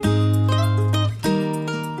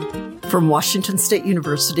From Washington State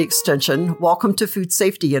University Extension, welcome to Food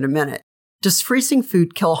Safety in a Minute. Does freezing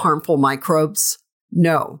food kill harmful microbes?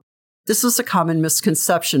 No. This is a common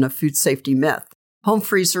misconception of food safety myth. Home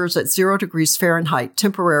freezers at 0 degrees Fahrenheit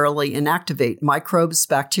temporarily inactivate microbes,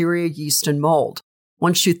 bacteria, yeast, and mold.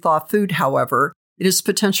 Once you thaw food, however, it is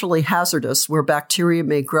potentially hazardous where bacteria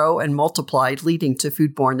may grow and multiply, leading to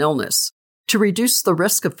foodborne illness. To reduce the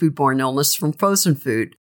risk of foodborne illness from frozen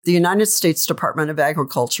food, the United States Department of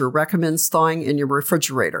Agriculture recommends thawing in your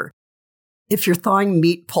refrigerator. If you're thawing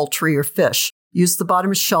meat, poultry, or fish, use the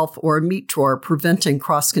bottom shelf or a meat drawer, preventing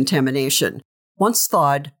cross-contamination. Once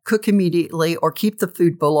thawed, cook immediately or keep the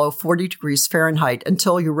food below 40 degrees Fahrenheit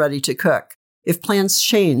until you're ready to cook. If plans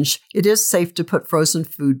change, it is safe to put frozen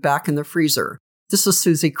food back in the freezer. This is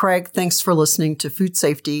Susie Craig. Thanks for listening to Food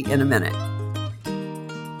Safety in a Minute.